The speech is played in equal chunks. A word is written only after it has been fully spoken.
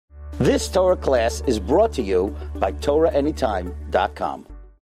This Torah class is brought to you by TorahAnytime.com.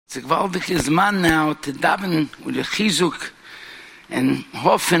 It's a gewaltig man now to daven with the chizuk and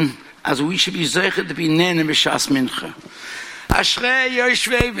hoffen as we should be zeicher to be nene b'shas mincha. Ashrei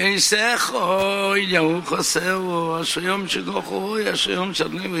yoshvei v'yisecho yahu chaseo asher yom shegocho asher yom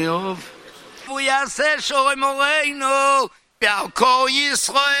shadni v'yov v'yaseh shorei moreinu v'al kol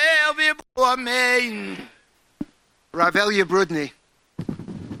Yisrael v'yibu amen. Rav Elia Brudny.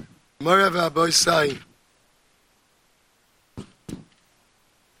 Morav Aboisai.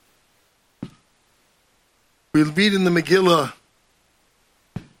 We'll read in the Megillah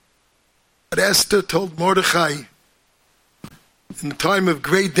that Esther told Mordechai in the time of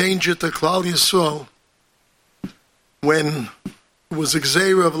great danger to Klal Yisrael, when it was a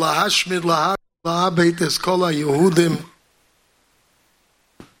gzeira of lahashmid lahabeit eskola Yehudim,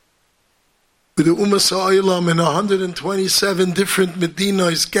 with the Umas Ha'olam and 127 different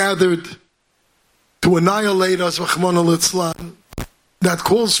Medinas gathered to annihilate us, Rachmana litzlan, that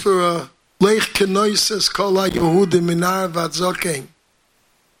calls for a Leich Kenois eskola Yehudim minar vadzokein.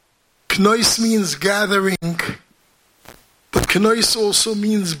 Kenois means gathering, but Kenois also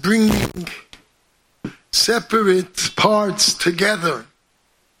means bringing separate parts together.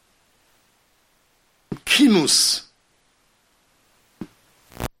 Kinus.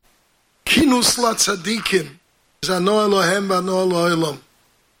 Kinus la tzadikim. Zano Elohem v'ano Elohim.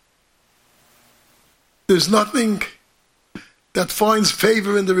 There's nothing that finds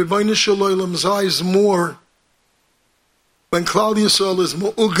favor in the Rebbeinu Shel Olam's eyes more when Klal Yisrael is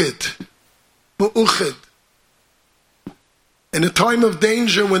mu'uged. In a time of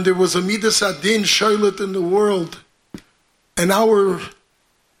danger, when there was a Midas Adin Sholet in the world, and our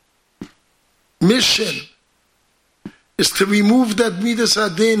mission is to remove that Midas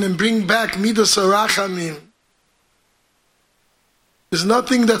Adin and bring back Midas Arachamim. There's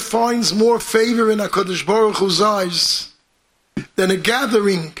nothing that finds more favor in HaKadosh Baruch Hu's eyes than a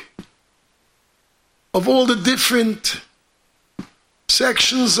gathering of all the different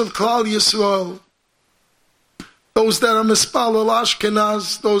sections of Klal Yisrael. Those that are Mispalel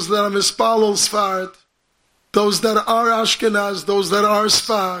Ashkenaz, those that are Mispalel Sfard, those that are Ashkenaz, those that are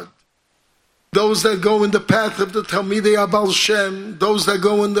Sfard, those that go in the path of the Talmidei Abal Shem, those that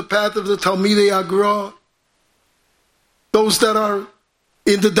go in the path of the Talmidei Agra, those that are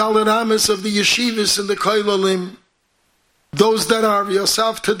in the Dalet Ames of the Yeshivas and the Koilalim, those that are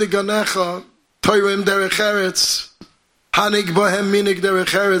Yosef to the Ganecha, Toirim Derech Eretz, Hanig Bohem Minig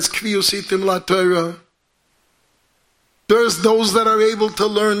Derech Eretz, Kvius Itim La Torah. There's those that are able to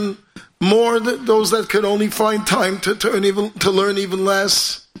learn more, those that can only find time to learn even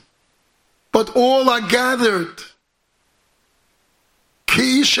less. But all are gathered.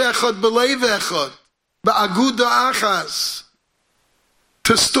 Ki ish echad b'leiv echad, ba'aguda achas,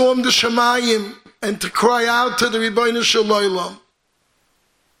 to storm the Shemayim and to cry out to the Rebbeinu Shel Olam.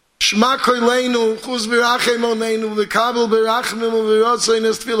 Shema koileinu, chuz b'rachem oneinu, v'kabel b'rachmim u'v'rotzein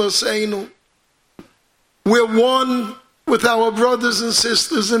es tfiloseinu. We're one with our brothers and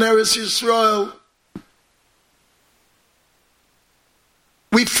sisters in Eretz Yisrael.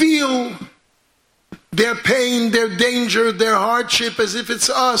 We feel their pain, their danger, their hardship as if it's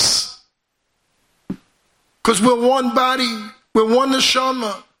us. Because we're one body, we're one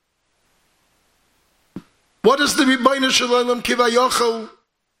neshama. What does the Rebbeinu Shel Olam Kivayochel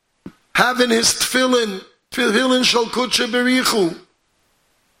have in his tefillin? Tefillin shel kudshe berichu.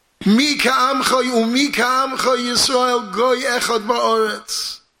 Mi ka'amcha Yisrael goy echad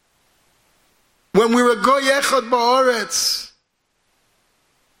ba'oretz. When we're a goy echad ba'oretz,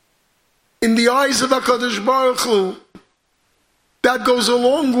 in the eyes of HaKadosh Baruch Hu, that goes a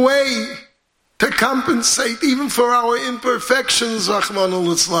long way to compensate even for our imperfections, Rachmana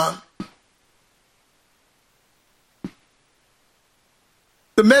litzlan.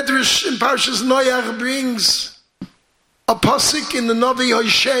 The Medrash in Parshas Noach brings a pasuk in the Navi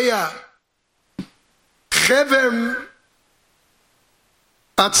Hosea, Chever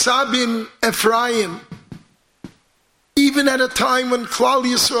Atzabim Ephraim, even at a time when Klal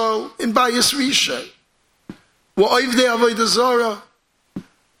Yisrael in Bayis Rishon were Oivdei Avodah Zarah,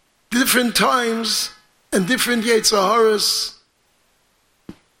 different times and different Yetzaharas.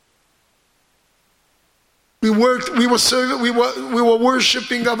 We were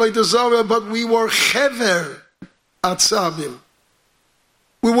worshiping Avodah Zarah, but we were Chever Atzabim.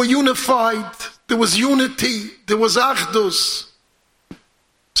 We were unified. There was unity. There was Achdus.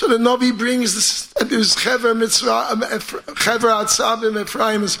 So the Navi brings this, there's Chever Atzabim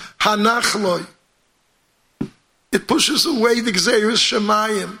Ephraim is Hanachloi. It pushes away the Gzeiras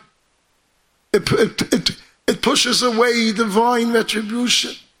Shemayim. It pushes away divine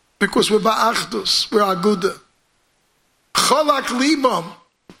retribution. because we're ba'achdus, we're aguda. Cholak libam,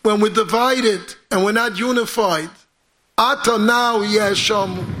 when we're divided and we're not unified. Ata now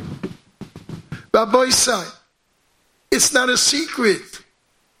yeshamu. Rabbi say, it's not a secret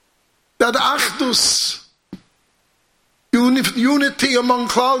that achdus, unity among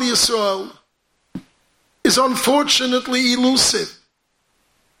Klal Yisrael, is unfortunately elusive.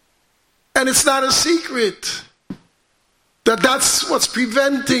 And it's not a secret that that's what's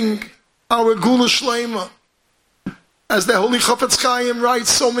preventing our Gula Shlema. As the Holy Chafetz Chaim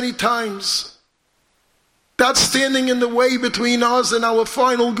writes so many times, that's standing in the way between us and our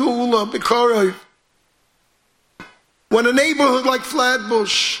final Gula, B'Korov. When a neighborhood like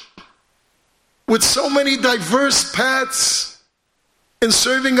Flatbush, with so many diverse paths in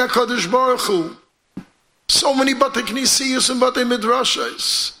serving HaKadosh Baruch Hu, so many Batei Knisiyos and Batei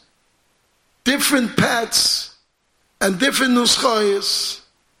Midrashos, different paths and different nuschayos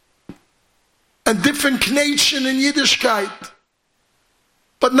and different knation in Yiddishkeit,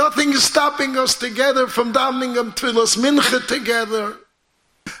 but nothing is stopping us together from davening and tefillas mincha together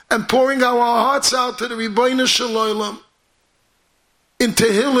and pouring our hearts out to the Ribbono Shel Olam in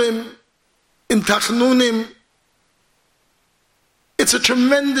Tehillim, in Tachnunim. It's a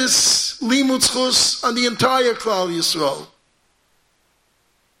tremendous limud zchus on the entire Klal Yisrael.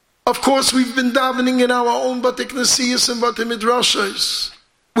 Of course, we've been davening in our own Batei Knesiyos and Batei Midrashos.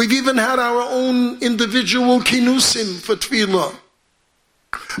 We've even had our own individual kinusim for tefillah.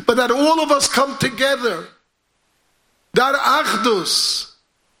 But that all of us come together, that achdus,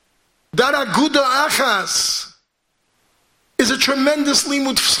 that aguda achas, is a tremendous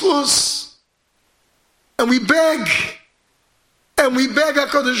limud zchus. And we beg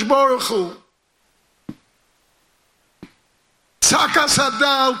HaKadosh Baruch Hu, Tzakas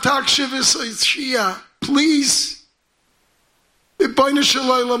Hadal, Takshiv Shia, please, Ribbono Shel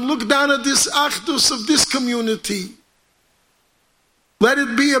Olam, look down at this achdus of this community. Let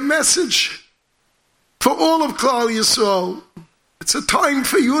it be a message for all of Klal Yisrael. It's a time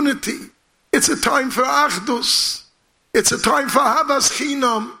for unity. It's a time for achdus. It's a time for havas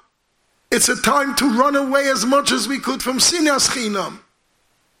chinam. It's a time to run away as much as we could from sinas chinam.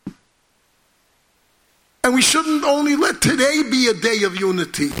 And we shouldn't only let today be a day of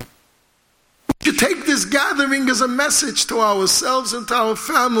unity. We should take this gathering as a message to ourselves and to our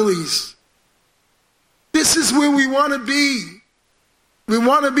families. This is where we want to be. We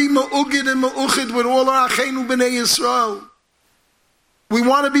want to be ma'ugid and ma'uchid with all our Acheinu B'nai Yisrael. We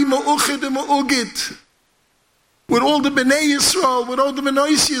want to be ma'uchid and ma'ugid with all the B'nai Yisrael, with all the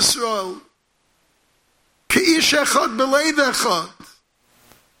B'nois Yisrael. Ke'ish echad b'leiv echad.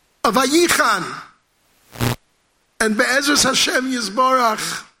 Avayichan. And Be'ezras Hashem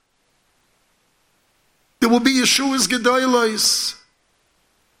Yisbarach, there will be Yeshua's Gedolos.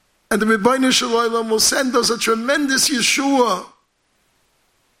 And the Ribbono Shel Olam will send us a tremendous Yeshua.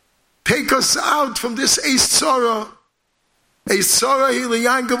 Take us out from this Eis Tzara. Eis Tzara hi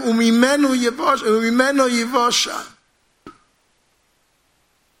le'Yaakov umimenu yivosha.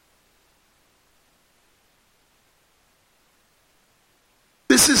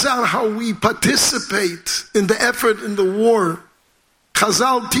 This is how we participate in the effort in the war.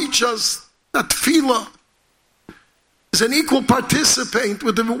 Chazal teach us that tefillah is an equal participant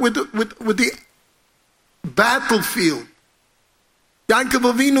with the battlefield.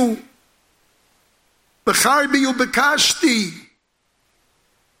 Yaakov Avinu, Becharbi ubekashti,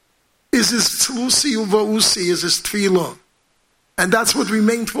 is his tzlusi uvausi, is his tefillah. And that's what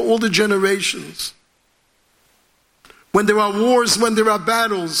remained for all the generations. When there are wars, when there are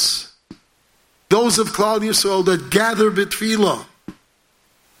battles, those of Klal Yisrael that gather b'tefillah,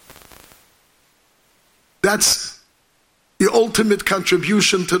 that's the ultimate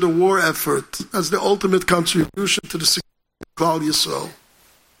contribution to the war effort. That's the ultimate contribution to the security of Klal Yisrael.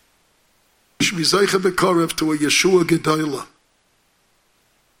 We should be zeicha b'korev to a Yeshua Gedolah.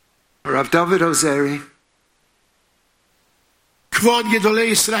 Rav David Ozeri. Kvod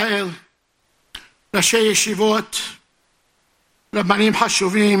Gedolei Yisrael, Rashei Yeshivot, Rabbanim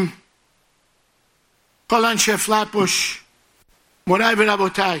Hashuvim, Kol Anshe Flatbush, Morai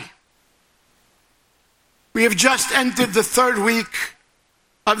v'Rabotai. We have just entered the third week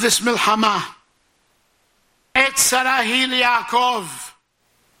of this milchama. Et Sarahi Yaakov.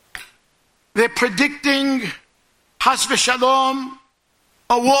 They're predicting, Has v'Shalom,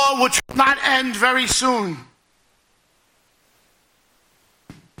 a war which will not end very soon.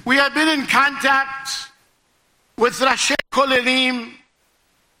 We have been in contact with Rashi Kolelim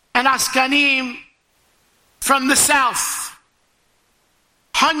and Askanim from the south.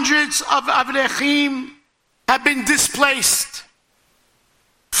 Hundreds of Avrechim have been displaced.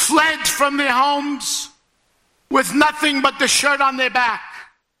 fled from their homes with nothing but the shirt on their back.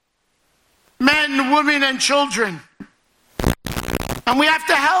 Men, women, and children. And we have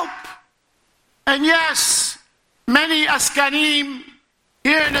to help. And yes, many Askanim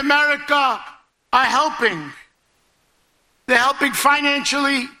here in America are helping. They're helping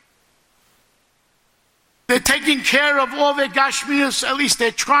financially. They're taking care of all their Gashmius, at least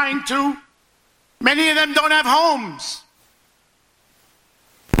they're trying to. Many of them don't have homes.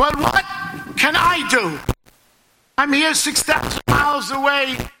 But what can I do? I'm here 6,000 miles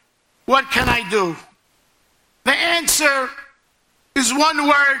away. What can I do? The answer is one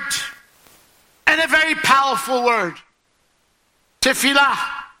word, and a very powerful word. Tefillah.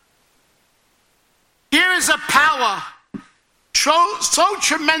 Here is a power so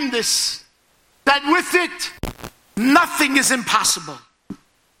tremendous that with it, nothing is impossible.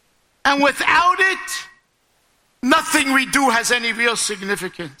 And without it, nothing we do has any real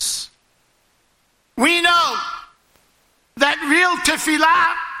significance. We know that real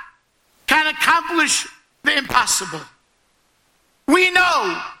tefillah can accomplish the impossible. We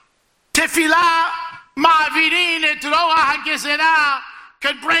know tefillah ma'avirin et roah ha'gezerah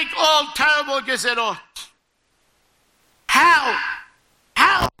can break all terrible gezerot. How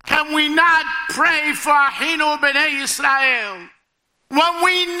can we not pray for Ahinu B'nai Yisrael when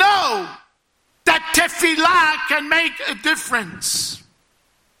we know that tefillah can make a difference?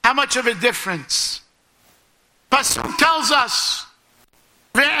 How much of a difference? Pasuk tells us,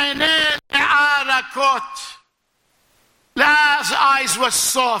 Ve'enei le'arakot. Leah's eyes were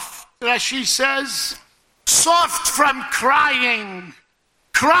soft. Rashi says, soft from crying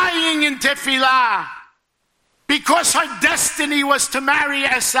in tefillah, because her destiny was to marry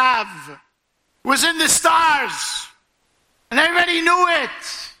Esav. It was in the stars, and everybody knew it.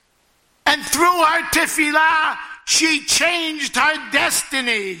 And through her tefillah, she changed her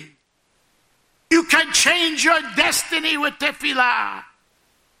destiny. You can change your destiny with tefillah.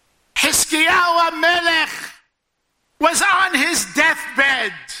 Hiskiyahu HaMelech was on his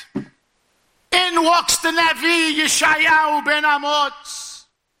deathbed. In walks the Navi Yeshayahu ben Amoz,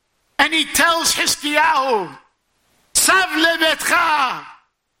 and he tells Hiskiyahu, Sav lebetcha,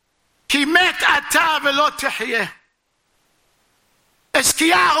 ki met ata velo tehyeh.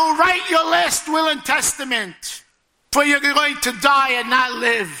 Hiskiyahu, write your last will and testament, for you're going to die and not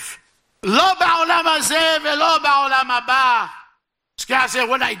live. Lo ba'olam hazeh velo ba'olam haba. Hiskiyahu said,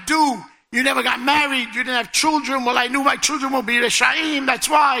 what I do? You never got married, you didn't have children. Well, I knew my children will be Reshaim, that's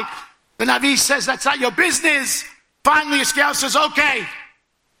why. The Navi says, that's not your business. Finally, Hiskiyahu says, okay,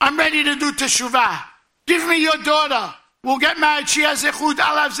 I'm ready to do teshuvah. Give me your daughter. We'll get married. She has zechut,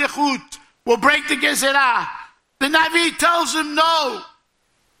 I'll have zechut. We'll break the gezerah. The Navi tells him, no.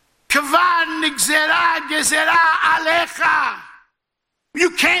 Kavan nigzerah gezerah alecha.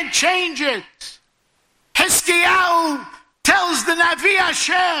 You can't change it. Hiskiyahu tells the Navi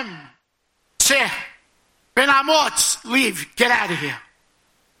Hashem, say, Ben Amotz, leave, get out of here.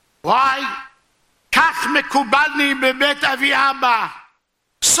 Why? Kach mekubadni bebet avi abba.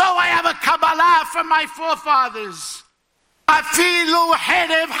 So I have a Kabbalah from my forefathers. Afilu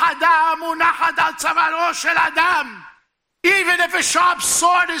herev hadam unachad al tzavaro shel adam. Even if a sharp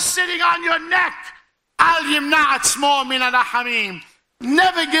sword is sitting on your neck, al yimna atzmo min arachamim.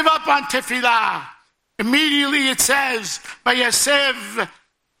 Never give up on tefillah. Immediately it says, Vayasev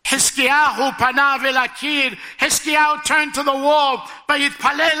Hiskiyahu panav el akir. Hiskiyahu turned to the wall.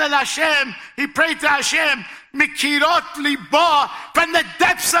 Vayitpalel el Hashem. He prayed to Hashem. Mikirot libo, from the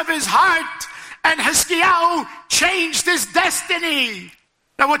depths of his heart. And Hiskiyahu changed his destiny.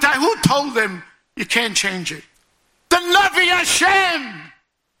 Now who told him you can't change it? The Navi Hashem.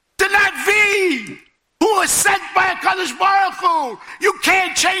 The Navi who was sent by a Kadosh Baruch Hu. You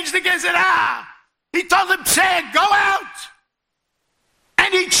can't change the Gezerah. He told him, say, go out.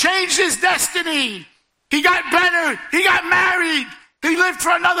 And he changed his destiny. He got better. He got married. He lived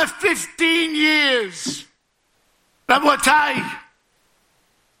for another 15 years. Rabotai,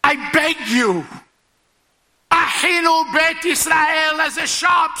 I beg you, Ahinu Bet Yisrael has a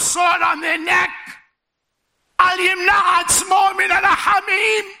sharp sword on their neck. Al yimna atzmo min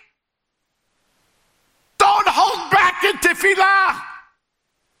arachamim. Don't hold back in tefillah.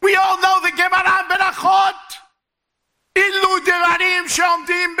 We all know the Gemara Berachot. Illu devarim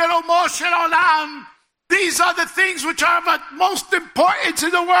she'omdim beromo shel olam. These are the things which are of most importance in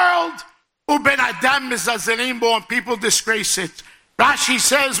the world. Uben adam mizazelim bo, and people disgrace it. Rashi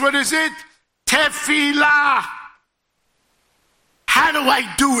says, what is it? Tefillah. How do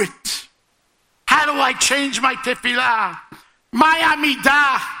I do it? How do I change my tefillah? My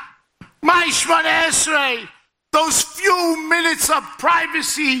amidah, my shmona esrei, those few minutes of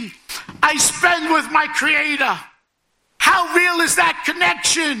privacy I spend with my Creator. How real is that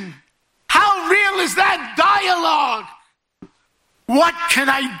connection? How real is that dialogue? What can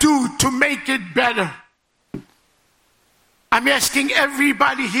I do to make it better? I'm asking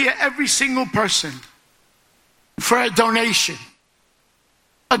everybody here, every single person, for a donation.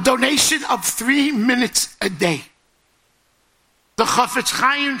 A donation of 3 minutes a day. The Chafetz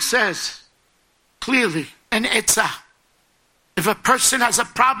Chaim says clearly, an etzah, if a person has a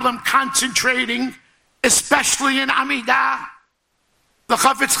problem concentrating, especially in Amidah, the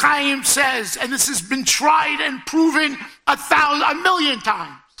Chafetz Chaim says, and this has been tried and proven 1,000,000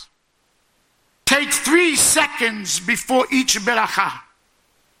 times, take 3 seconds before each beracha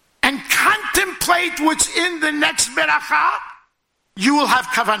and contemplate what's in the next beracha. You will have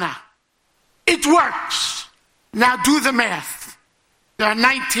kavanah. It works. Now do the math. There are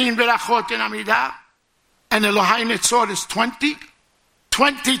 19 berachot in Amidah, and Elohai Netzor is 20.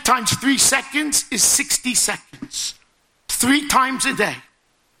 20 times 3 seconds is 60 seconds. 3 times a day.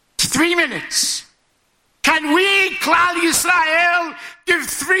 3 minutes. Can we, Klal Yisrael, give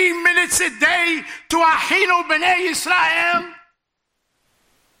 3 minutes a day to Ahinu B'nai Yisrael?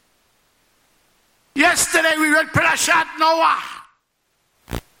 Yesterday we read Parashat Noah.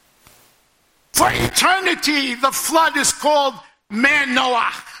 For eternity, the flood is called Man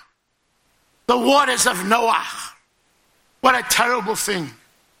Noah. The waters of Noah. What a terrible thing.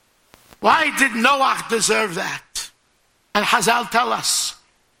 Why did Noah deserve that? And Hazal tell us,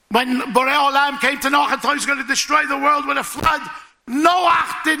 when Borei Olam came to Noah and thought he was going to destroy the world with a flood, Noah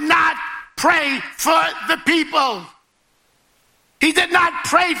did not pray for the people. He did not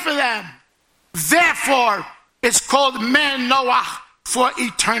pray for them. Therefore, it's called Man Noah for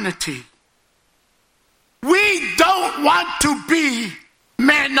eternity. We don't want to be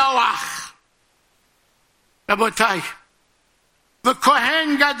Man Noah. Rabotai, the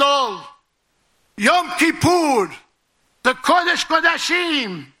Kohen Gadol, Yom Kippur, the Kodesh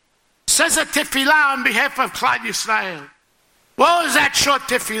Kodashim, says a tefillah on behalf of Klal Yisrael. What was that short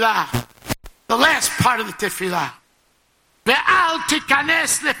tefillah? The last part of the tefillah. Ve'al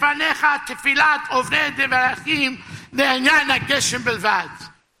tikanes lefanecha tefilat ovnei devarachim le'anyan hageshem belvad.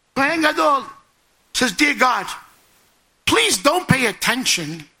 Kohen Gadol says, dear God, please don't pay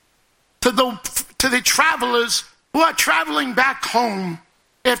attention to the travelers who are traveling back home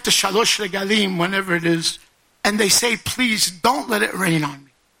after Shalosh Regalim, whenever it is, and they say, please don't let it rain on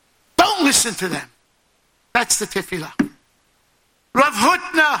me. Don't listen to them. That's the tefillah. Rav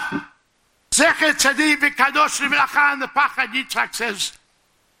Hutner, Zecher Tzaddik V'Kadosh L'Vracha, and the Pachad Yitzhak says,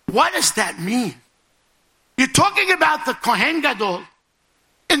 what does that mean? You're talking about the Kohen Gadol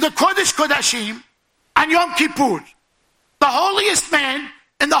in the Kodesh Kodashim on Yom Kippur, the holiest man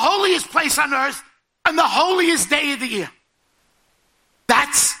in the holiest place on earth and the holiest day of the year.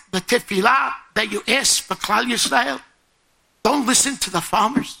 That's the tefillah that you ask for Klal Yisrael. Don't listen to the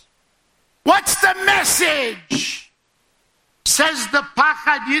farmers. What's the message? Says the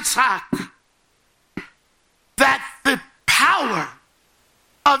Pachad Yitzhak, that the power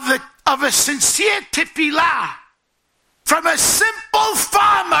of a sincere tefillah from a simple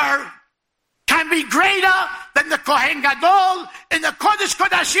farmer can be greater than the Kohen Gadol in the Kodesh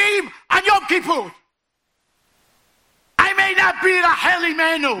Kodashim on Yom Kippur. I may not be Rachel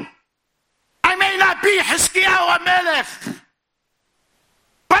Imenu. I may not be Hiskiyahu HaMelech.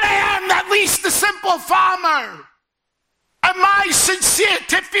 But I am at least the simple farmer. And my sincere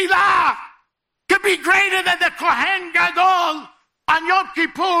tefillah could be greater than the Kohen Gadol on Yom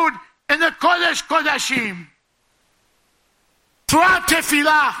Kippur in the Kodesh Kodashim. Throughout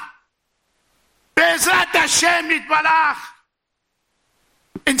tefillah, Be'ezrat Hashem Yitbarach,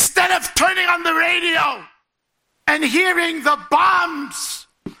 instead of turning on the radio and hearing the bombs,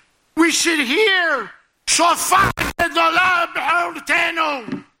 we should hear Shofar Gedolah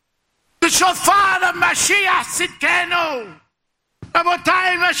B'Hortenu, the Shofar of Mashiach Tzidkenu.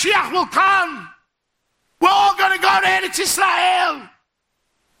 Rabotai, Mashiach will come. We're all going to go to Eretz Yisrael.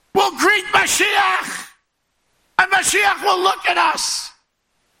 We'll greet Mashiach, and Mashiach will look at us.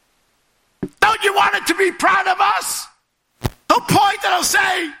 Don't you want it to be proud of us? He'll point and he'll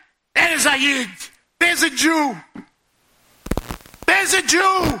say, there's a Yid, there's a Jew. There's a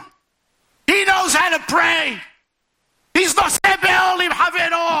Jew. He knows how to pray. He's Noseh Be'ol Im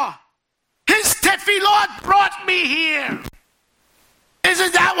Havero. His tefillot brought me here.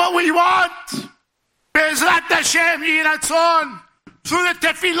 Isn't that what we want? Be'ezrat Hashem Yiratzon, through the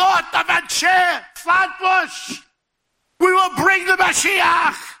tefillot of Anshe Flatbush, we will bring the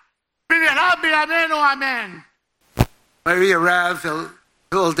Mashiach. Maria Rav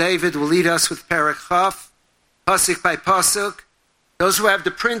Hillel David will lead us with Perek Chaf. pasuk by pasuk. Those who have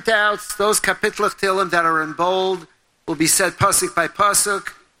the printouts, those kapitlach Tehillim that are in bold, will be said pasuk by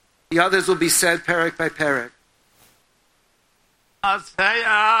pasuk. The others will be said perek by perek.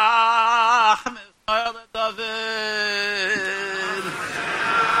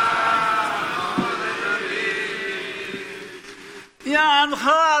 Yan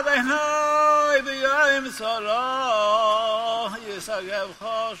Chadinoi b'yom Sarah Yisagev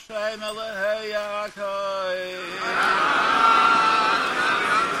Choshem Elehei Yaakov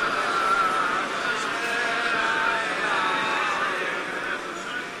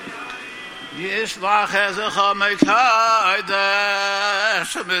Yishlach Ezecha Mekaydesh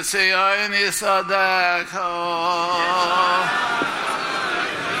B'tzion Yisadecha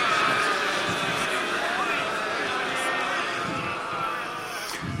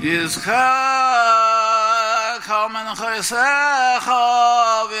Yizchak Hamen Chaysecha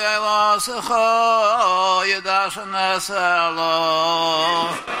V'yelasecha Yidash Neselo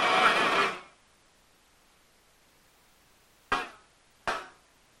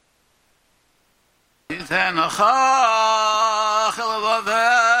Yitenecha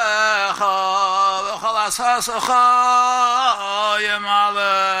Chilvavecha V'chol Asasecha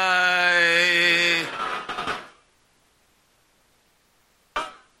Yemalei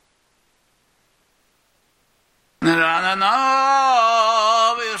Neranana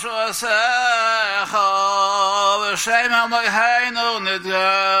v'yishuasecha v'shem Eloheinu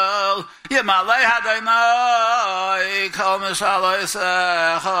nidgal Yemalei Hadonai kol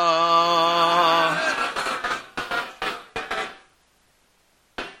mishalosecha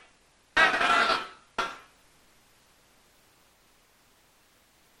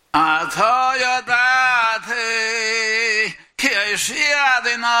Ato yadati Ki Yeshia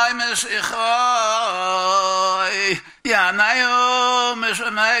Adonai Meshichoi Yanayu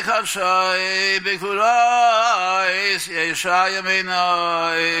Mishmei Kachoi Bikurais Yesha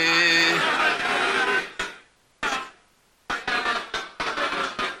Yaminoi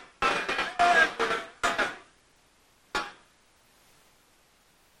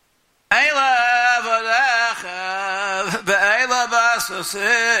Eila V'lechev Be'eila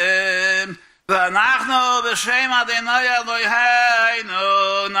Basusim V'anachnu b'shem Adonai Eloheinu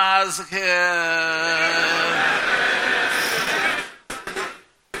nazkir.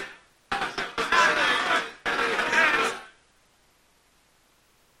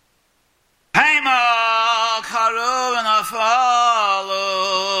 Heima karu v'nafalu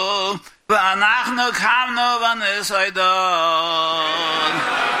V'anachnu kamnu v'nisaydon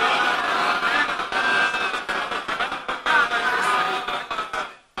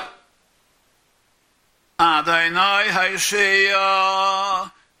Adonai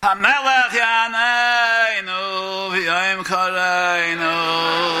Haishiyah HaMelech Yaneinu V'yom Kareinu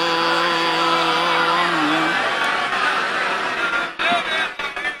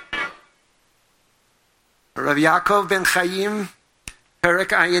Rav Yaakov Benhaim,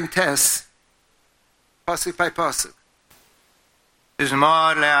 Perek Ayin Tes, pasuk by pasuk.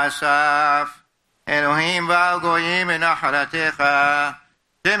 Izmor le'asaf Elohim v'al goyim v'nachalatecha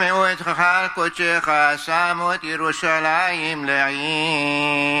Shemeu et chachal kodshecha, shamu et Yerushalayim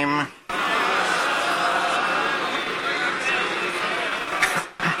le'im.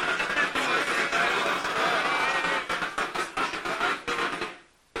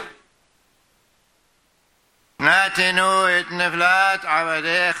 נתנו את נבלת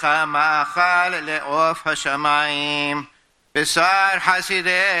עבדיך מאכל לעוף השמיים, בשר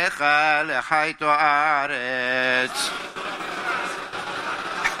חסידיך לחית הארץ.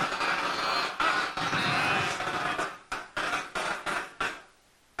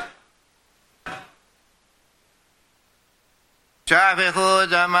 שפכו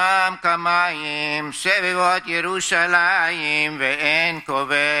דמם כמים, סביבות ירושלים ואין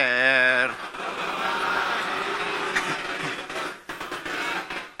קובר.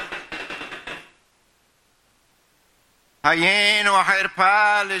 היינו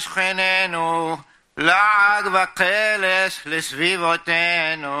חרפה לשכננו, לעג וקלס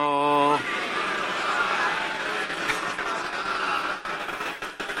לסביבותינו.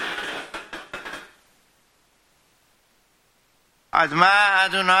 עד מה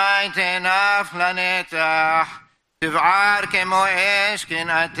אדוני תנף לנצח, תבער כמו אש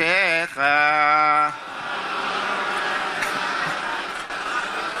קנאתך.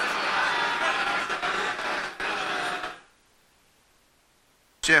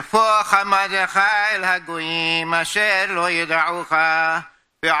 שפוך עמדך אל הגויים אשר לא ידעוך,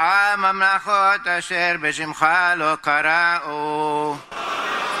 ועם ממלכות אשר בשמך לא קראו.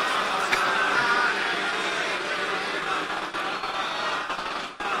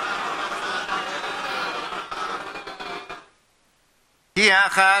 כי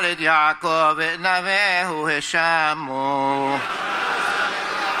אכל את יעקב את נווהו השמו.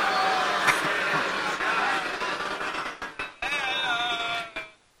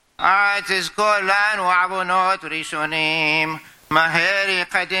 עד תזכור לנו עוונות ראשונים, מהר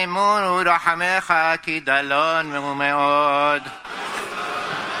יקדמונו רחמך כי דלון הוא מאוד.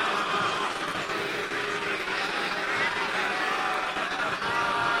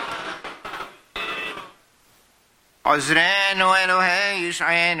 עוזרנו אלוהי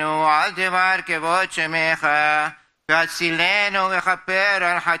ישענו, על דבר כבוד שמך, והצילנו וכפר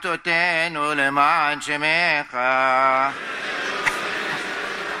על חטאותינו למען שמך.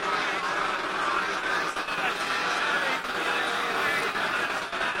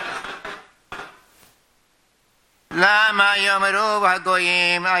 למה יאמרו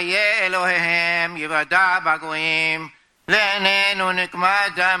הגויים איה אלוהיהם, יוודע בגויים, לעינינו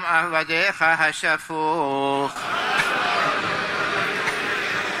נקמת דם עבדיך השפוך.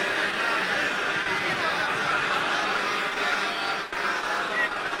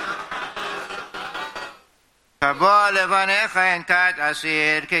 תבוא לבניך אין כת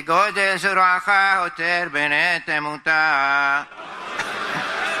אסיר, כגודל זרועך הותר בני תמותה.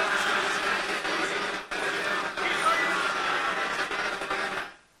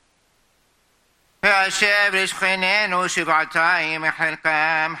 ואשר לשכנינו שבעתיים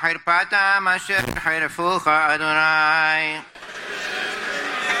מחלקם, חרפתם אשר חרפוך אדוני.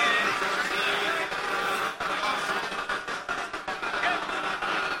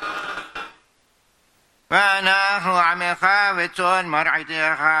 ואנחנו עמך וצאן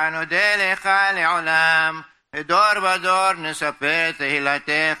מרעיתך, נודה לך לעולם, ודור ודור נספר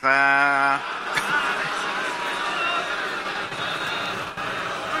תהילתך.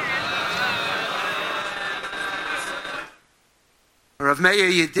 Rav Meir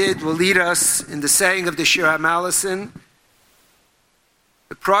Yedid will lead us in the saying of the Shir HaMalasin.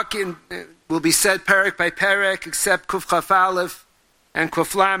 The Prakim will be said Perek by Perek, except Kuf Chaf Aleph and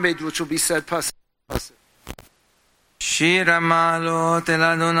Kuf Lamed, which will be said Pasuk by Pasuk. שיר המעלות אל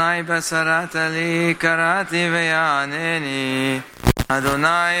אדוני בשרת לי, קראתי ויענני.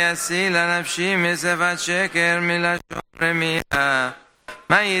 אדוני יציל נפשי משפת שקר מלשון רמיה.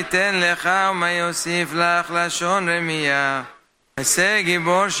 מה ייתן לך ומה יוסיף לך לשון רמיה. עשה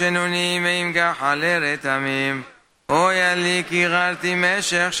גיבור שנוני מעם גחלי רתמים. אוי לי כי גרתי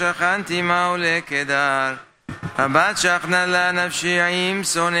משך שכנתי מעולה כדר. הבת שכנה לה נפשי עם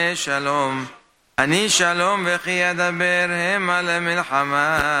שונא שלום. אני שלום וכי אדבר המה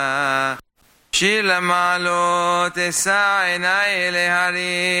למלחמה. שיר למעלות אשא עיני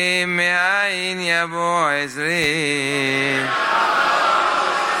להרים, מאין יבוא עזרי.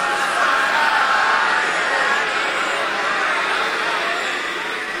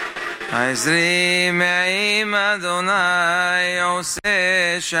 עזרי מעם אדוני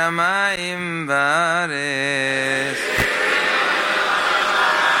עושה שמיים בארץ.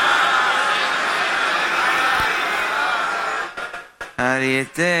 אל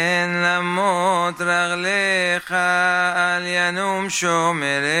יתן למות רגליך, אל ינום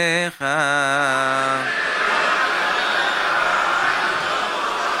שומריך.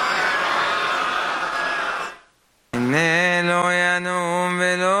 הנה לא ינום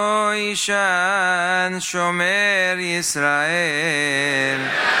ולא יישן שומר ישראל.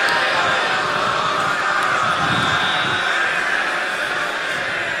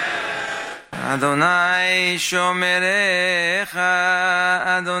 אדוני שומרך,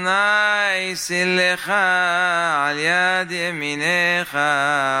 אדוני סילך על יד ימינך.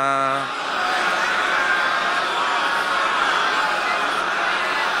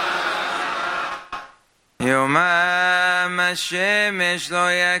 יומם השמש לא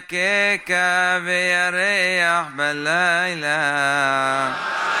יככה וירח בלילה.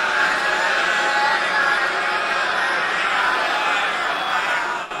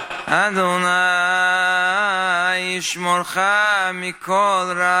 אדוני ישמורך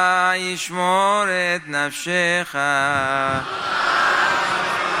מכל רע, ישמור את נפשך.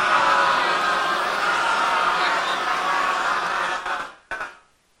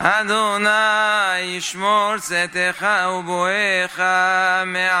 אדוני ישמור צאתך ובואך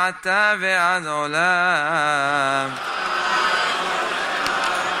מעתה ועד עולם.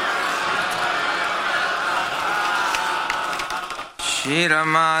 שיר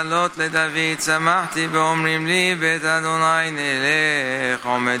המעלות לדוד, שמחתי באומרים לי בית אדוני נלך.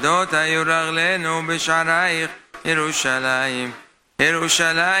 עומדות היו רגלינו בשערייך ירושלים.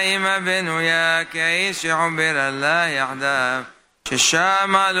 ירושלים הבנויה כעיר שחובר עלה יחדיו.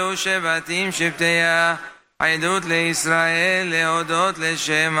 ששם עלו שבטים שבטיה, עדות לישראל להודות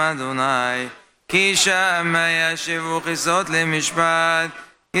לשם אדוני. כי שם ישבו כיסאות למשפט,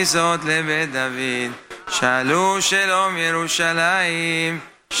 כיסאות לבית דוד. שאלו שלום ירושלים,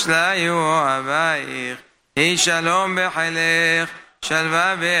 שליו אוהבייך. יהי שלום בחילך,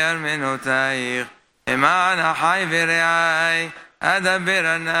 שלווה בארמנותייך. למען אחי ורעי,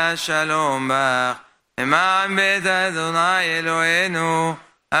 אדבר נא שלום בך. למען בית אדוני אלוהינו,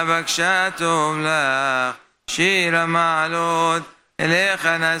 אבקשה טוב לך. שיר המעלות, אליך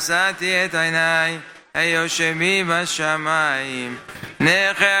נשאתי את עיניי, היושבי בשמיים.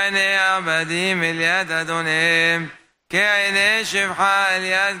 נכה עיני עבדים אל יד אדוניהם, כעיני שפחה אל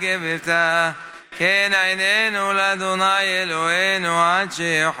יד גברתה. כן עינינו לאדוני אלוהינו עד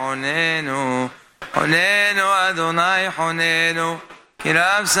שיחוננו. חוננו אדוני חוננו, כי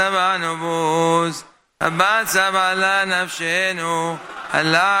רב שבענו בוז. הבת שבע לה נפשנו,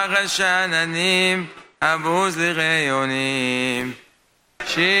 הלך השעננים, הבוז לחיונים.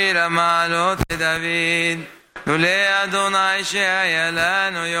 שיר המעלות לדוד, לולא אדוני שהיה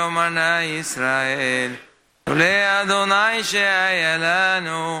לנו יאמרנה ישראל. לולא אדוני שהיה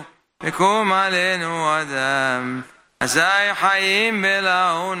לנו, וקום עלינו אדם. אזי חיים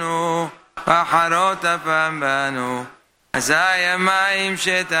בלעונו, וחרות אפם בנו. אזי המים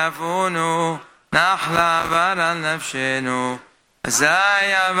שטפונו, נחלה עבר על נפשנו. אזי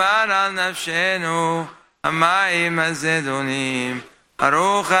עבר על נפשנו, המים הזדונים.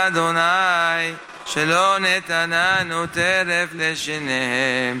 ברוך אדוני, שלא נתננו טרף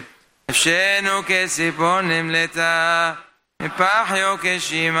לשיניהם. נפשנו כציפור נמלטה, מפח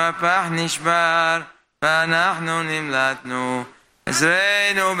יוקשים הפח נשבר, ואנחנו נמלטנו.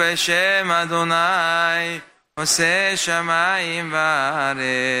 עזרנו בשם אדוני, עושה שמיים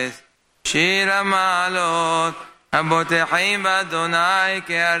וארץ. שיר המעלות, הבוטחים באדוני,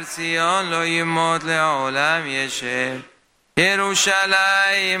 כהר ציון לא ימות לעולם ישב.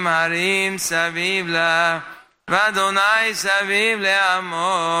 ירושלים הרים סביב לה, ואדוני סביב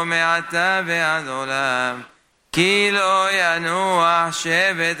לעמו מעתה ועד עולם. כי לא ינוח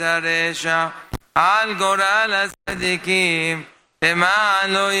שבט הרשע על גורל הצדיקים,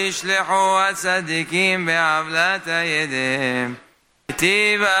 למען לא ישלחו הצדיקים בעוולת ידיהם.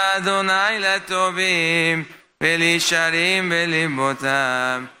 היטיב אדוני לטובים ולישרים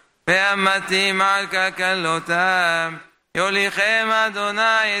בליבותם, והמתים על קלקלותם. יוליכם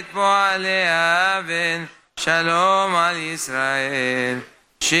אדוני את פועלי האבן, שלום על ישראל.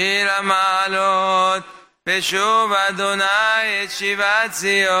 שיר המעלות, ושוב אדוני את שיבת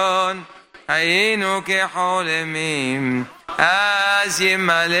ציון, היינו כחולמים. אז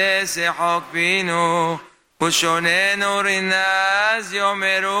ימלא שחוק פינו, ושוננו רינה, אז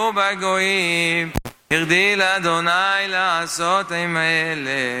יאמרו בגויים. הגדיל אדוני לעשות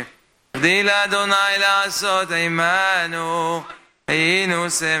עמלה, הגדיל אדוני לעשות עמנו, היינו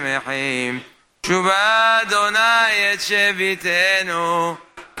שמחים. שובה אדוני את שביתנו,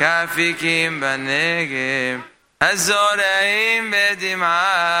 כאפיקים בנגב. הזורעים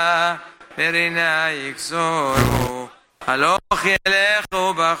בדמעה, ברינה יקסורו. הלוך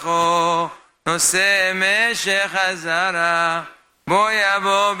ילכו בכו, נושא משך הזרע. בו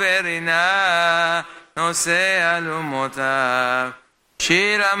יבוא ברינה, נושא אלומותיו.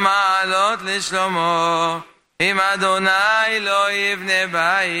 שיר המעלות לשלמה, אם אדוני לא יבנה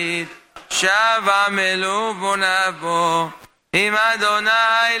בית, שב עמלו בוניו בו. אם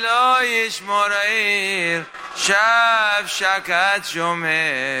אדוני לא ישמור עיר, שב שקד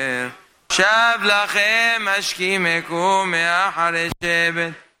שומר. שב לכם השכימקו מאחרי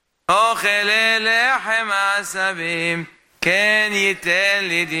שבט, אוכל לחם עשבים, כן ייתן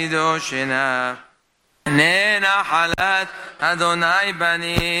לדידו שינה. הנה נחלת אדוני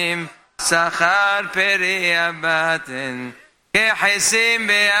בנים, שכר פרי הבטן. כחסים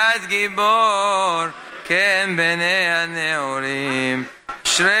ביד גיבור, כן בני הנאורים.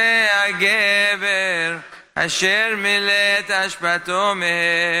 אשרי הגבר אשר מילאת אשפתו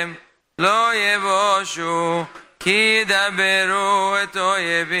מהם, לא יבושו, כי ידברו את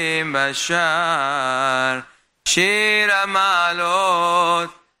אויבים בשער. שיר המעלות,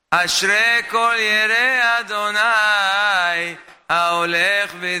 אשרי כל ירא אדוני,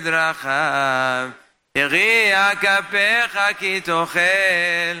 ההולך בדרכיו. יגיע כפיך כי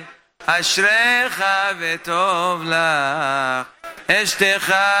תאכל, אשריך וטוב לך.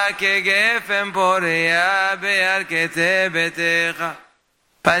 אשתך כגפן פוריה בירכתי ביתך,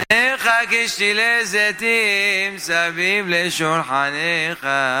 פניך כשתילי זיתים סביב לשולחניך.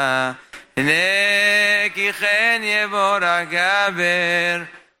 הנה כי כן יבוא הגבר,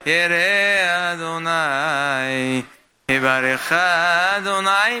 ירא אדוני. יברך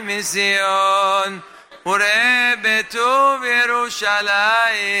אדוני מציון, וראה בטוב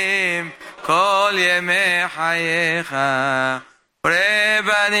ירושלים. כל ימי חייך,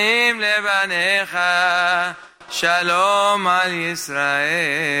 ורבנים לבניך, שלום על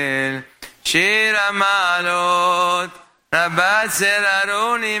ישראל. שיר המעלות, רבת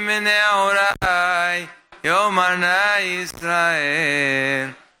צררוני מנעורי, יאמר נא ישראל.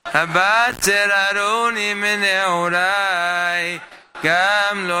 רבת צררוני מנעורי,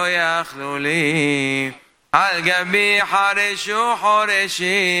 גם לא יכלו לי. על גבי חרשו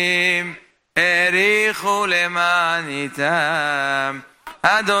חורשים, העריכו למען איתם.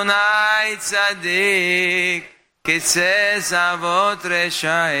 אדוני צדיק, קצץ אבות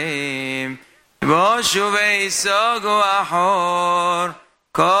רשעים. בושו ויסוגו אחור,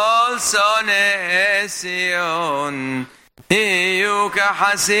 כל שונאי ציון. יהיו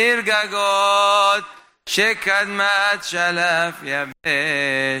כחסיר גגות, שקדמת שלף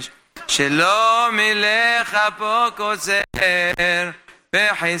יבש. שלא מלך אפו קוצר,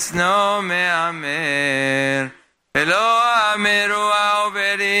 וחסנו מאמר. ולא אמרו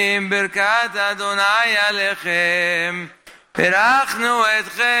העוברים ברכת אדוני עליכם, ברכנו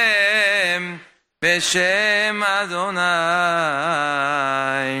אתכם בשם אדוני.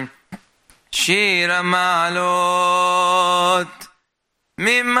 שיר המעלות,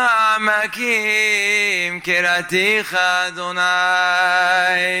 ממעמקים קראתיך אדוני.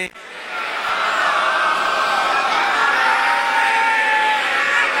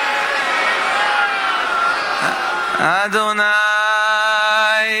 אדוני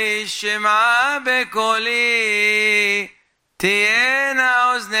שמע בקולי,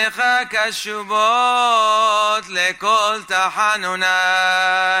 תהיינה אוזניך קשובות לכל תחנוני.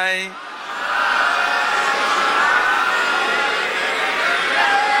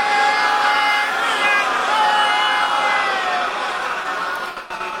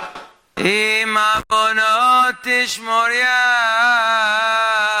 אם עוונות תשמוריה,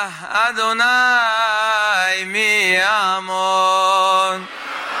 אדוני מי יעמוד.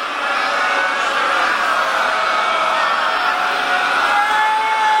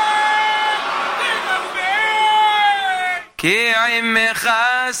 כי עמך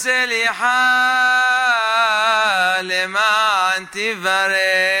סליחה למען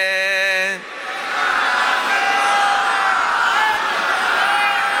תברך.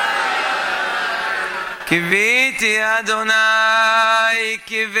 קיוויתי אדוני,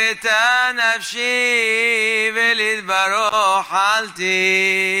 קיוותה נפשי, ולהתברך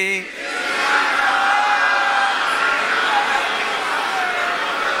חלתי.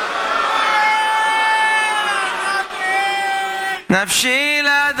 נפשי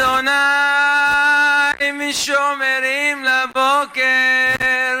לאדוני משומרים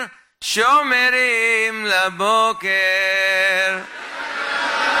לבוקר, שומרים לבוקר.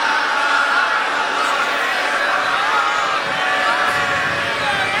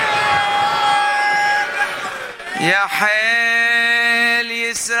 יחל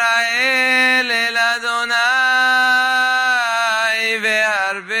ישראל אל אדוני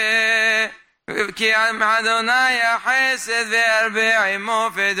והרבה, כי עם אדוני החסד והרבה עמו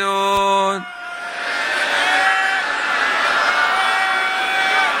פדות.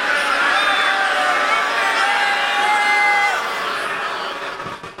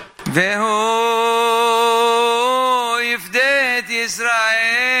 והוא יפדה את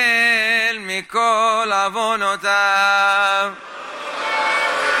ישראל מכל עוונותיו.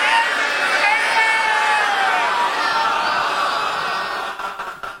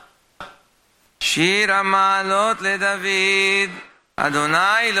 שיר המעלות לדוד,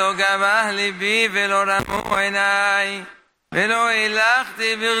 אדוני לא גבה ליבי ולא רמו עיניי, ולא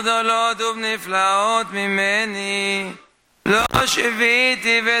הילכתי בגדולות ובנפלאות ממני. לא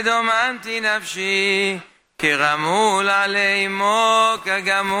שביתי ודוממתי נפשי, כגמול עלי אמו,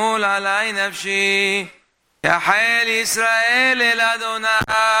 כגמול עלי נפשי. יחל ישראל אל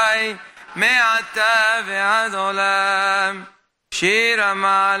אדוני, מעתה ועד עולם. שיר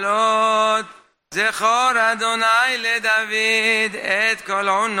המעלות, זכור אדוני לדוד את כל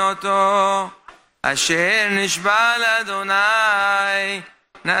עונותו, אשר נשבע לאדוני,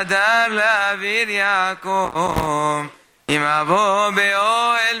 נדר לאוויר יעקב. אם אבוא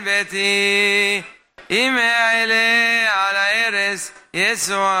באוהל ביתי, אם אעלה על הערש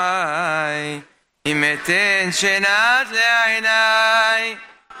יסועי, אם אתן שנת לעיני,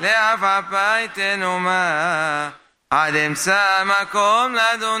 לעפעפי תנומה. עד אמצא מקום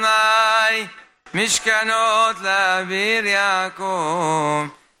לאדוני, משכנות לאוויר יעקב.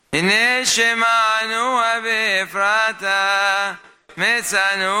 הנה שמענוה באפרתה,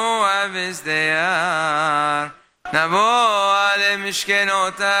 מצאנוה בשדה יער. נבוא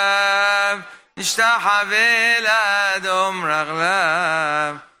למשכנותיו, נשתחווה לאדום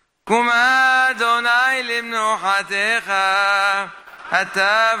רגליו. קום אדוני למנוחתך,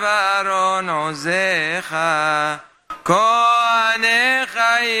 אתה ואהרון עוזך, כהניך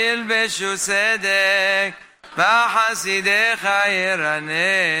ילבשו צדק, וחסידיך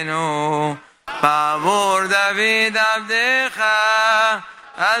ירננו. בעבור דוד עבדך,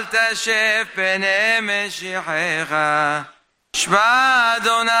 אל תשב פני משיחך. שמע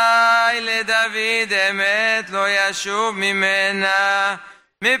אדוני לדוד אמת, לא ישוב ממנה,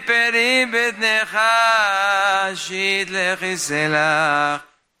 מפרי בטנך שיט לכיסלך.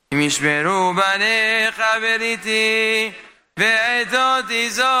 אם ישברו בניך בריתי, ועדותי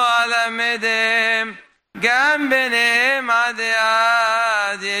זו אלמדם, גם ביניהם עד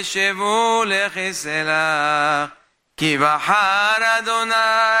עד ישבו לכיסלך. כי בחר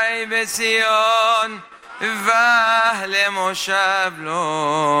אדוני בציון, ולמושב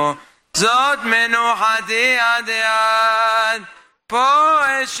לו, זאת מנוחתי עד עד,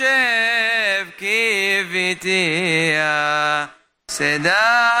 פה אשב קיוויתיה.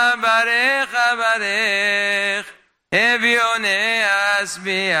 שדה ברך ברך, אביוני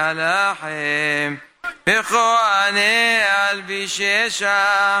אשביע לכם, וכהני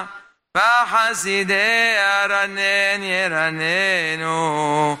אלביששה, וחסידי ארנן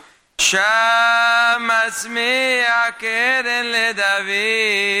ירננו. שם אצמיע קרן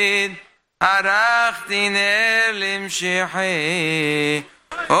לדוד, ערכתי נר למשיחי.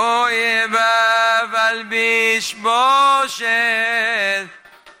 אויביו אלביש בושת,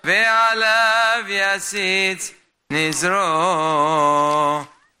 ועליו יסיץ נזרו.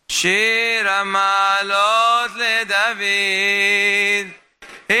 שיר המעלות לדוד,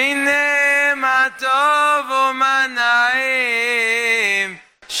 הנה מה טוב ומה נעים,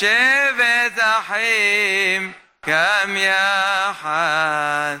 שבט אחים גם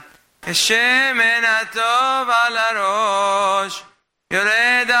יחד. השמן הטוב על הראש,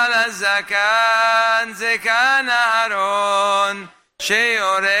 יורד על הזקן, זקן אהרון,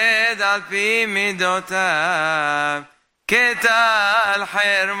 שיורד על פי מידותיו. כטל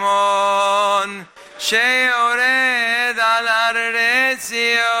חרמון, שיורד על הררי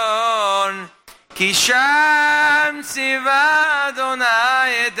ציון, כי שם ציווה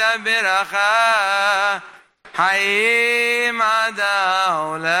אדוני את הברכה, חיים עד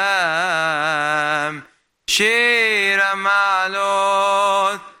העולם. שיר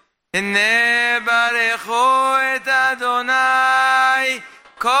המעלות, הנה ברכו את אדוני,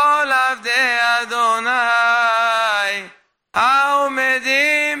 כל עבדי אדוני,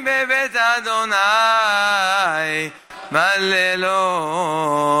 העומדים בבית אדוני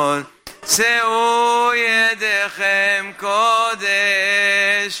בלילות. שאו ידיכם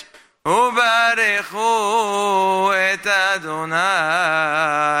קודש, וברכו את אדוני.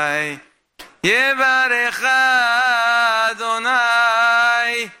 יברך אדוני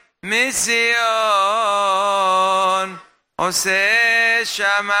מציון, עושה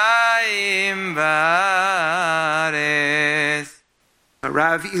שמיים בארץ.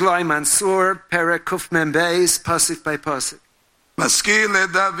 Rav Eli Mansour, Perek Kuf Mem Beis, Pasuk by Pasuk. מזכיר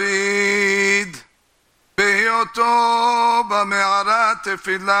לדוד בהיותו במערת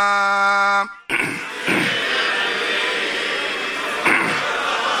תפילה,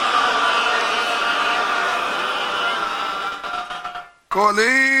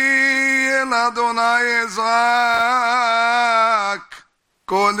 קולי אל אדוני אזעק,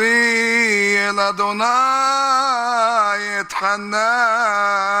 קולי אל אדוני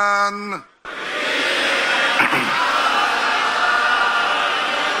אתחנן.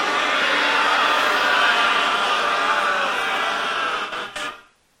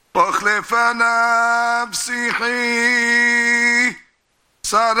 פוך לפניו שיחי,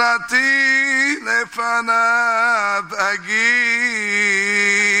 שרתי לפניו אגיד.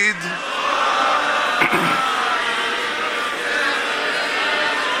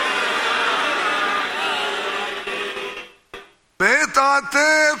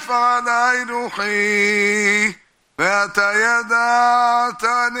 ותעטף עלי רוחי, ואתה ידעת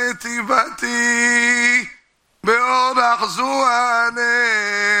נתיבתי, באורח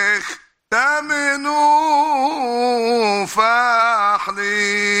זוהלך תמנו פח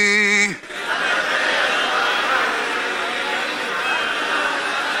לי.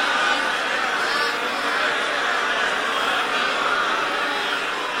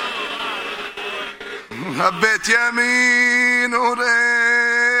 הבט ימין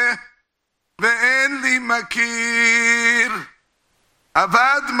וראה ואין לי מכיר,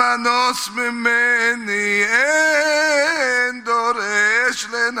 אבד מנוס ממני אין דורש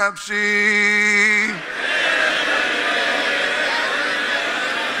לנפשי.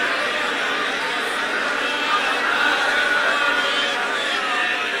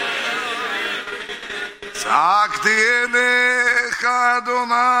 צעקתי אליך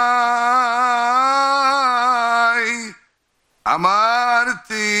אדוני,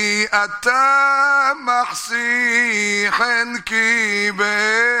 אמרתי אתה מחסי חלקי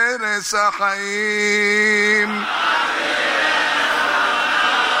בארץ החיים.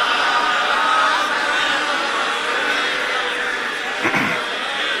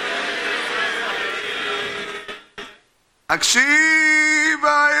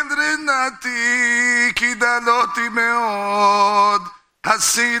 הקשיבה אל רנתי כי דלותי מאוד,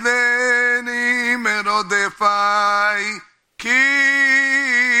 הצילני מרודפיי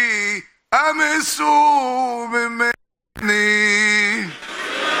כי עמסו ממני.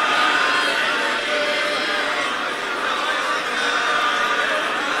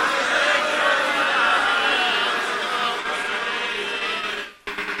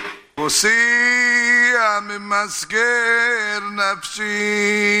 הוסיע ממסגר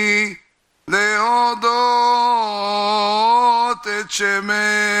נפשי להודות את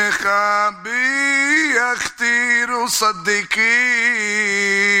שמך, בי יכתירו צדיקים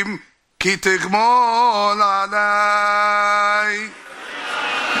כי תגמול עליי.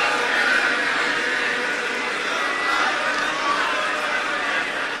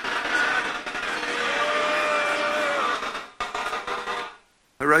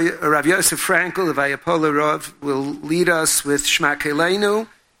 Rav Yosef Frankel of Ayapola Rav will lead us with Shema Keleinu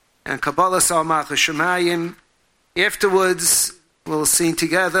and Kabbalah Salmach Shemayim. Afterwards, we'll sing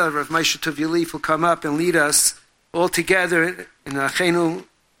together. Rav Moshe Tov Yalif will come up and lead us all together in Achenu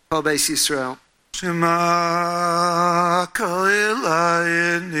Kol Beis Yisrael. Shema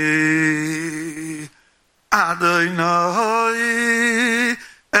Keleinu Adonai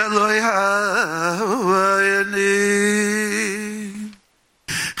Eloi Hawaii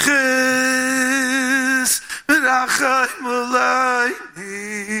Chis Merachim Olayni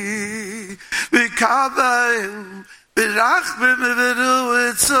V'kabayim V'rachmim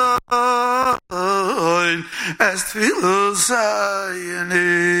V'ru'etzoin Es Tfilu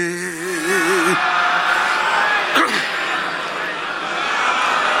Sayani.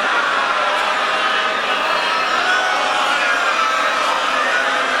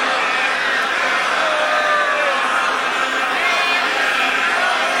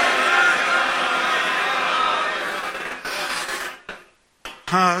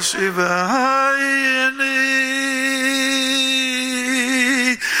 Hashivayini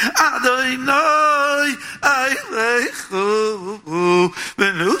Adonai Eilechu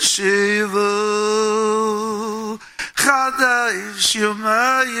V'nushivu Chadash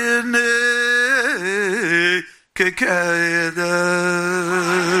Yomayini Kekedem.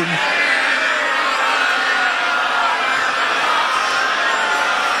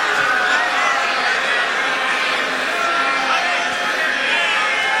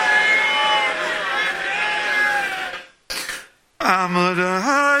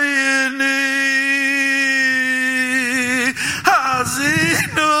 Amadayini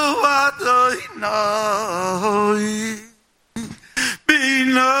Hazinu Adonai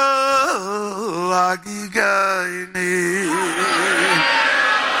Bino Agigayini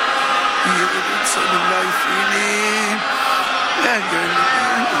Yevudin Sonim Laifini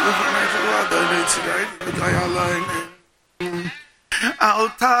Al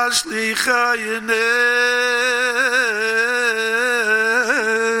Tashlichayini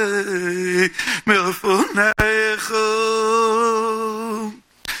Milfunechu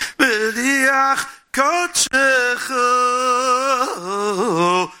V'diach Kodshechu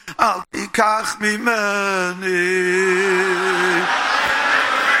Al Tikach Mimeni.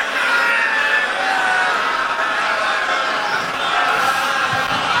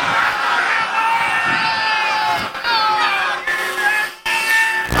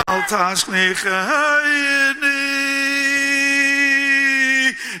 Al Tashlichayini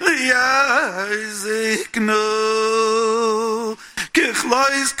Yaziknu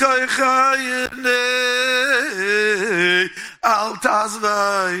Kichlois Koichayini Al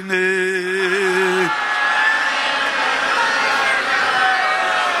Tazvayni.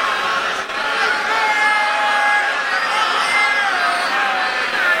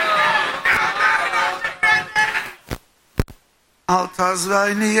 Al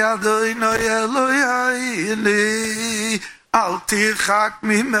Tazvayni Adonai Elohayini Al Tirchak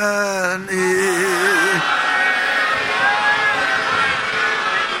Mimeni.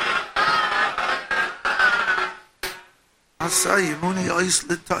 Asay Muni Ois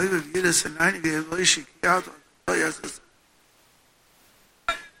L'Toiv V'Yiris Enayni V'Yivoshi Kiyat Ois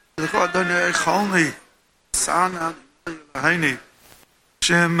L'Cho Adonai Echolni Sana L'Haini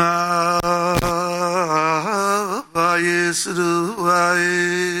Shema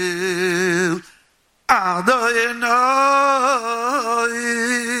V'Yisrael Adonai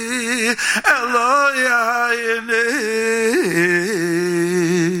Elohayni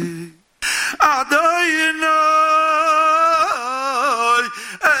Adonai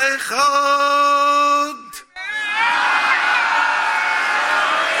Echad.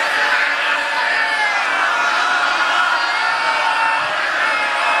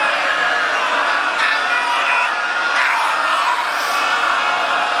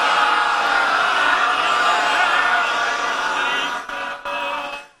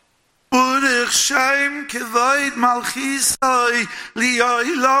 Shem kevod malchisai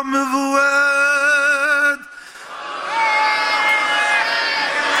li'olam v'ed.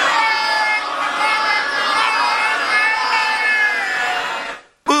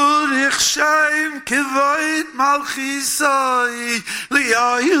 Urich Shem kevod malchisai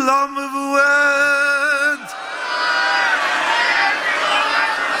li'olam v'ed.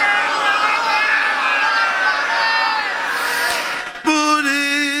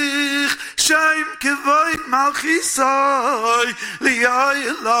 Kevod malchisai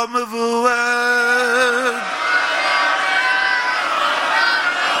li'olam v'ed.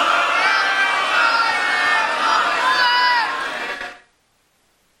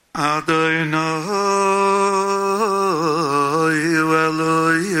 Adonai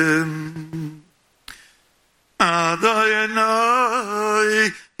Elohim Adonai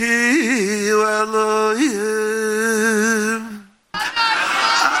Elohim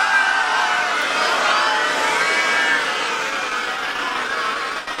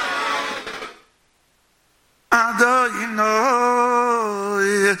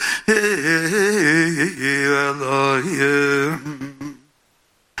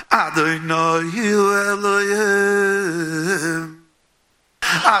Adonai Elohim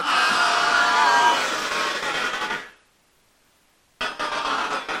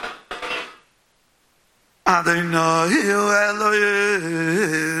Adonai Elohim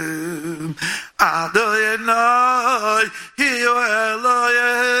Adonai Elohim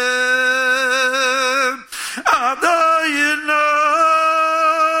Adonai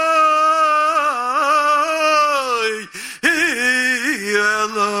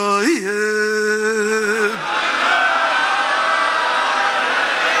Elohim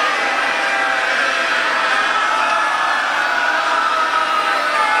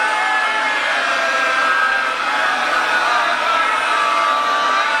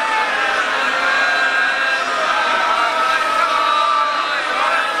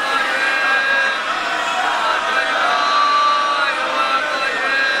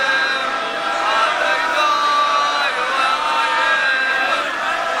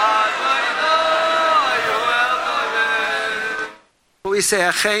We say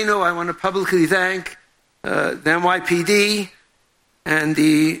Achenu. I want to publicly thank the NYPD and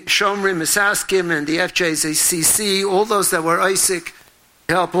the Shomrim Misaskim and the FJCC, all those that were Isaac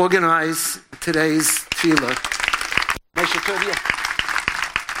to help organize today's tefillah.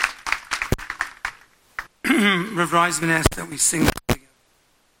 Rav Reisman asked that we sing that together.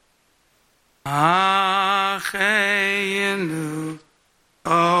 Achenu,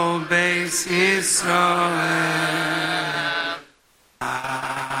 O Beis Yisrael. Achenu,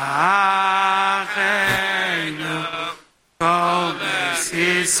 Kol Beis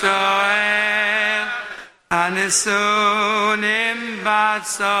Yisrael, Hanesunim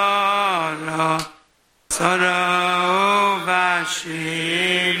Batzara, Tzara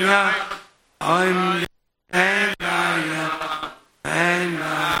Uvashira, Oim Le'elaya,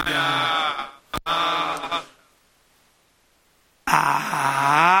 Le'elaya.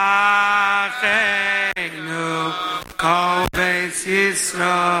 Achenu, Kol Beis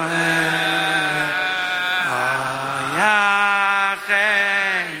Yisrael, Ayachenu,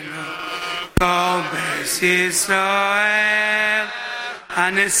 Kol Beis Yisrael,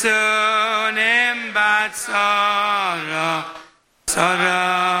 Hanesunim Batzara, Tzara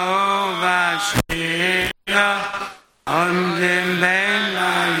Uvashira, Omdim Ben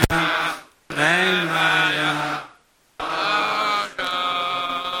Layam, Ben Layam.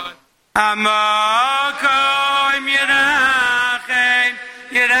 Amokoim Yerachem,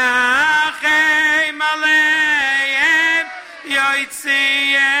 Yerachem Aleim,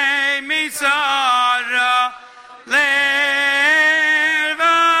 Yoitziyem Mizara, Levacha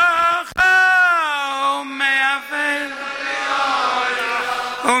Umeavel,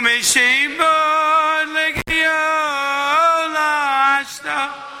 Umeshibon Legiola Ashta,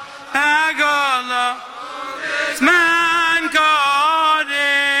 Agola, Zman Kodev,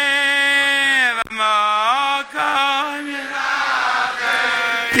 Amokoim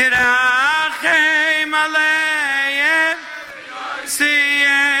Yerachem Aleim,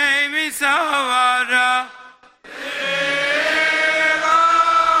 Siyem Mizara,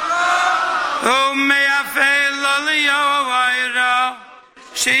 ומייפל עליו ואירו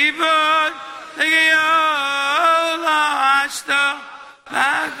שיבוד לגיול אשתו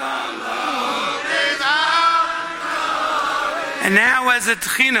And now as a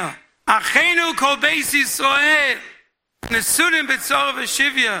tchina, Achenu kol beis Yisrael, Nesurim b'tzor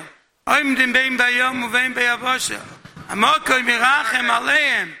v'shivya, Oimdim bein bayom uvein bayabosha, Amoko mirachem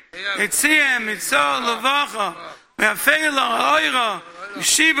aleim, Etzihem mitzor levacha, Me'afel ha'oira,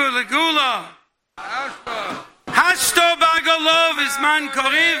 Yeshivu legula, Hashto b'agalov isman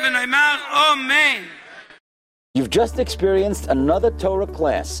koriv, and Oimar Amen. You've just experienced another Torah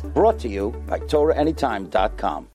class brought to you by TorahAnytime.com.